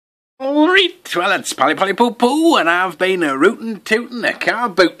Alright, well it's Pally Pally Poo Poo and I've been a rootin' tootin' a car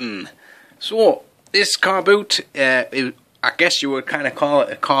bootin'. So, this car boot, I guess you would kind of call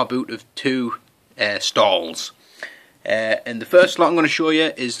it a car boot of two stalls. And the first lot I'm going to show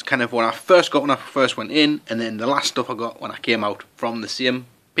you is kind of what I first got when I first went in, and then the last stuff I got when I came out from the same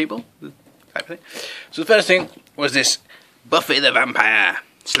people. Type thing. So the first thing was this Buffy the Vampire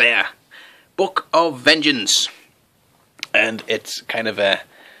Slayer Book of Vengeance. And it's kind of a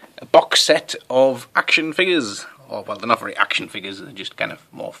box set of action figures. Or, well, they're not very action figures, they're just kind of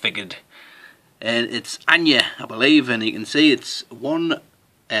more figured. And it's Anya, I believe, and you can see it's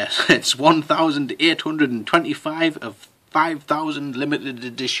 1,825 of 5,000 limited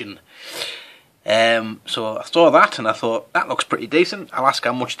edition. So I saw that and I thought, that looks pretty decent. I'll ask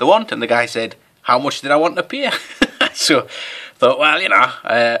how much they want, and the guy said, how much did I want to pay? So I thought, well, you know,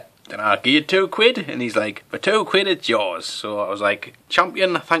 then I'll give you £2, and he's like, for £2 it's yours. So I was like,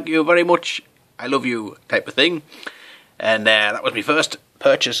 champion, thank you very much, I love you, type of thing. And that was my first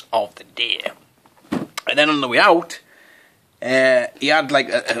purchase of the day. And then on the way out, he had like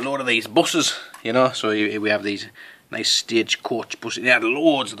a load of these buses, you know, so we have these nice stagecoach buses. He had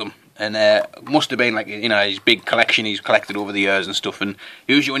loads of them, and must have been like, you know, his big collection he's collected over the years and stuff. And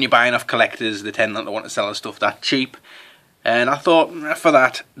usually when you're buying off collectors, they tend not to want to sell the stuff that cheap. And I thought, for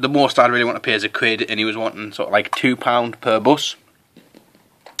that, the most I'd really want to pay is £1, and he was wanting sort of like £2 per bus.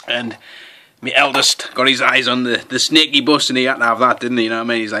 And my eldest got his eyes on the snaky bus, and he had to have that, didn't he? You know what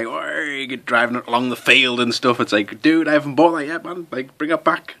I mean? He's like, oh, you get driving it along the field and stuff. It's like, dude, I haven't bought that yet, man. Like, bring it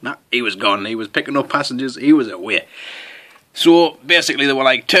back. Nah, he was gone. He was picking up passengers. He was away. So basically, they were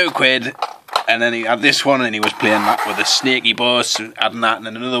like £2, and then he had this one, and he was playing that with a snaky bus, adding that, and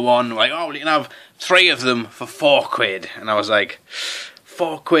then another one. Like, oh, well, you can have 3 of them for £4. And I was like,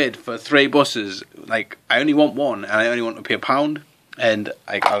 £4 for 3 buses? Like, I only want one, and I only want to pay £1. And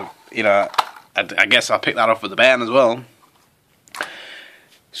I'll, you know, I guess I'll pick that up with the band as well.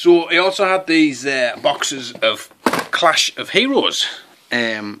 So he also had these boxes of Clash of Heroes,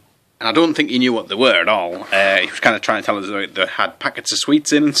 and I don't think he knew what they were at all. He was kind of trying to tell us that they had packets of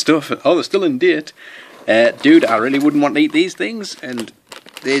sweets in and stuff. Oh, they're still in date. Dude, I really wouldn't want to eat these things, and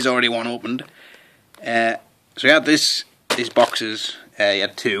there's already one opened. So he had these boxes. He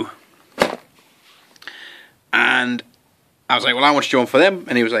had 2, and I was like, well, how much do you want for them?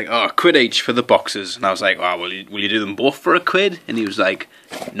 And he was like, oh, £1 each for the boxes. And I was like, oh, will you do them both for £1? And he was like,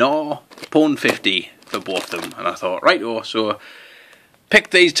 no, £1.50 for both of them. And I thought, right, oh, so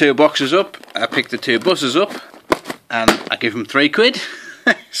picked these 2 boxes up. I picked the 2 buses up, and I gave him £3.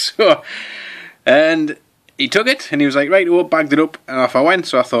 So, and he took it, and he was like, right, oh, bagged it up, and off I went.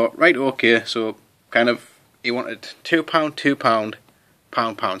 So I thought, right, okay. So kind of, he wanted £2, £2,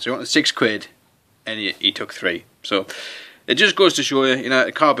 £1. So he wanted £6, and he took 3. So it just goes to show you, you know,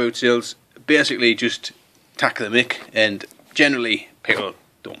 car boot sales basically just tack the mick, and generally people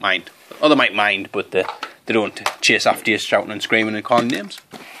don't mind. Or they might mind, but they don't chase after you shouting and screaming and calling names.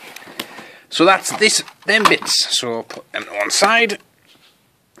 So that's them bits. So I'll put them to one side,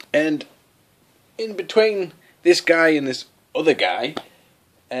 and in between this guy and this other guy,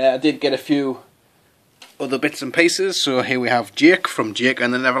 I did get a few other bits and pieces. So here we have Jake from Jake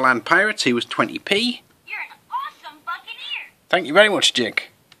and the Neverland Pirates. He was 20p. Thank you very much, Jake.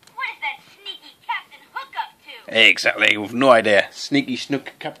 What is that sneaky Captain Hook up to? Exactly, we've no idea. Sneaky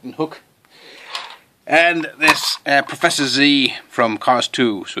Snook Captain Hook. And this Professor Z from Cars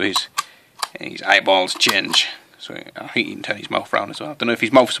 2, so his eyeballs change. So I think he can turn his mouth round as well. I don't know if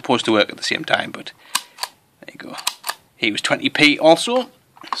his mouth's supposed to work at the same time, but there you go. He was 20p also.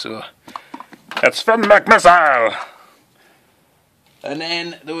 So that's from McMissile. And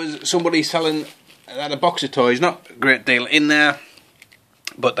then there was somebody selling. They had a box of toys, not a great deal in there,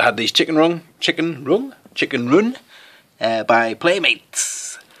 but they had these Chicken Run by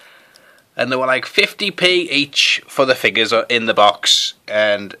Playmates, and they were like 50p each for the figures in the box.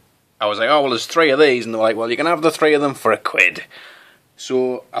 And I was like, oh, well, there's 3 of these, and they're like, well, you can have the 3 of them for £1.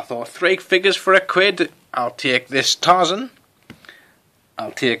 So I thought, 3 figures for £1. I'll take this Tarzan,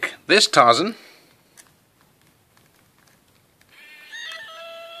 I'll take this Tarzan,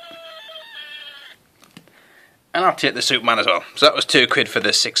 and I'll take the Superman as well. So that was £2 for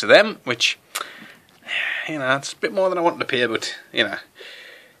the 6 of them, which, you know, it's a bit more than I wanted to pay, but, you know,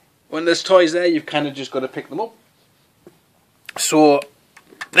 when there's toys there, you've kind of just got to pick them up. So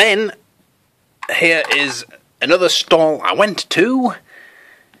then, here is another stall I went to,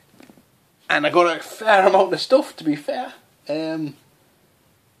 and I got a fair amount of stuff, to be fair. As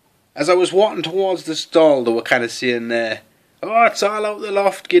I was walking towards the stall, they were kind of saying, oh, it's all out the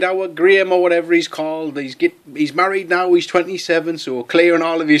loft, get our Graham or whatever he's called, he's married now, he's 27, so clearing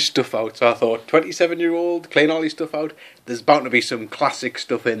all of his stuff out. So I thought, 27-year-old, clearing all his stuff out, there's bound to be some classic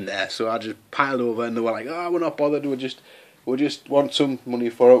stuff in there. So I just piled over, and they were like, oh, we're not bothered, we just want some money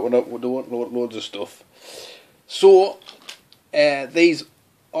for it, we don't want loads of stuff. So, these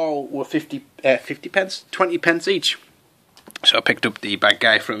all were 20 pence each. So I picked up the bad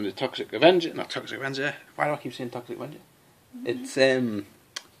guy from the Toxic Avenger, not Toxic Avenger, why do I keep saying Toxic Avenger? It's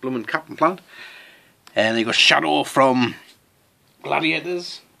Bloomin' Captain Planet. And they got Shadow from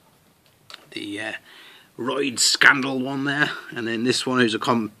Gladiators, the Royd Scandal one there, and then this one who's a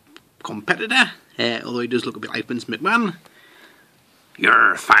competitor, although he does look a bit like Vince McMahon.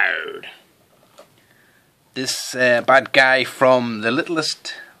 You're fired. This bad guy from The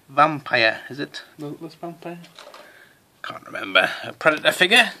Littlest Vampire, is it? The Littlest Vampire? Can't remember. A Predator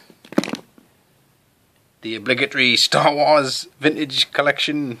figure. The obligatory Star Wars vintage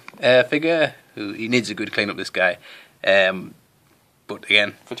collection figure. He needs a good clean up, this guy. But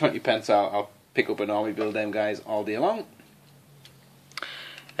again, for 20 pence I'll pick up an army, build them guys all day long.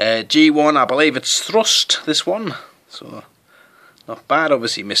 G1, I believe it's Thrust, this one. So, not bad.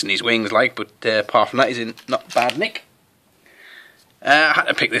 Obviously missing his wings, but apart from that, he's in not bad nick. I had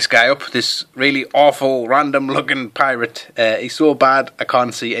to pick this guy up, this really awful, random looking pirate. He's so bad I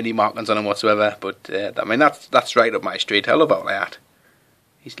can't see any markings on him whatsoever, but I mean that's right up my street. I love all that.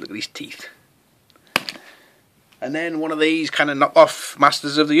 Look at his teeth. And then one of these kind of knock-off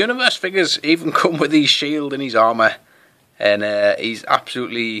Masters of the Universe figures, even come with his shield and his armour. And he's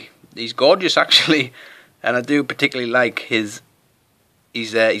gorgeous actually, and I do particularly like his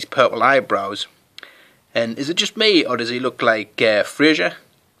purple eyebrows. And is it just me, or does he look like Frasier?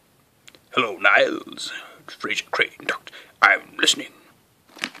 Hello, Niles. It's Frasier Crane. I'm listening.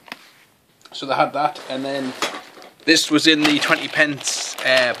 So they had that, and then this was in the 20 pence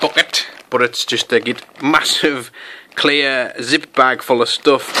bucket, but it's just a massive clear zip bag full of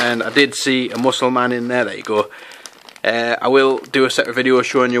stuff, and I did see a muscle man in there. There you go. I will do a separate video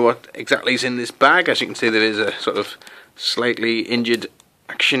showing you what exactly is in this bag. As you can see, there is a sort of slightly injured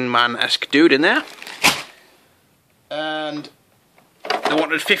Action Man-esque dude in there. And they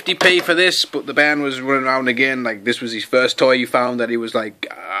wanted 50p for this, but the band was running around again like this was his first toy he found, that he was like,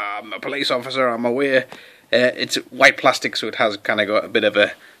 I'm a police officer, I'm aware. It's white plastic, so it has kind of got a bit of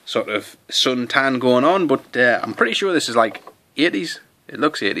a sort of sun tan going on, but I'm pretty sure this is like 80s. It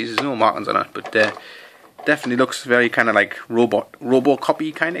looks 80s, there's no markings on it, but definitely looks very kind of like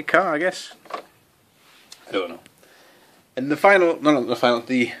Robocop-y kind of car, I guess. I don't know. And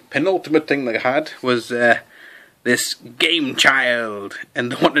the penultimate thing that I had was this Game Child,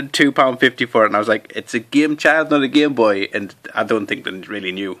 and they wanted £2.50 for it, and I was like, it's a Game Child, not a Game Boy, and I don't think they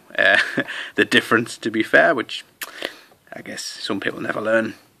really knew the difference, to be fair, which I guess some people never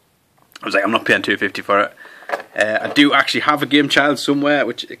learn. I was like, I'm not paying £2.50 for it. I do actually have a Game Child somewhere,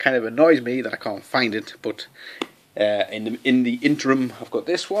 which it kind of annoys me that I can't find it, but in the interim I've got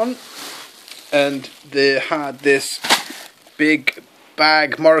this one, and they had this big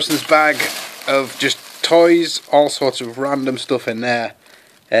bag, Morrison's bag, of just toys, all sorts of random stuff in there,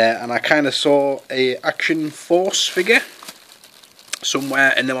 and I kind of saw a Action Force figure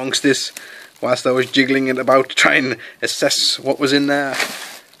somewhere in amongst this whilst I was jiggling it about to try and assess what was in there.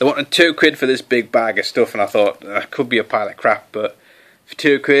 They wanted £2 for this big bag of stuff, and I thought that could be a pile of crap, but for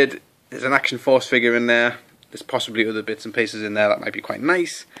 £2 there's an Action Force figure in there, there's possibly other bits and pieces in there that might be quite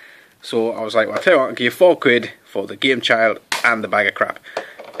nice. So I was like, well, I'll tell you what, I'll give you £4 for the Game Child and the bag of crap.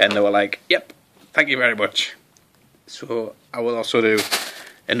 And they were like, yep, thank you very much. So I will also do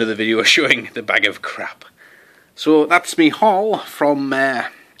another video showing the bag of crap. So that's me haul from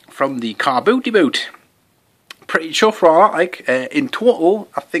the Car Booty Boot. Pretty chuffed for all that, like. In total,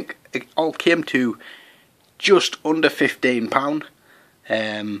 I think it all came to just under £15,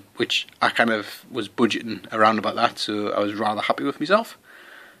 which I kind of was budgeting around about that, so I was rather happy with myself.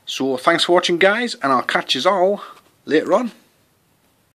 So thanks for watching, guys, and I'll catch you all later on.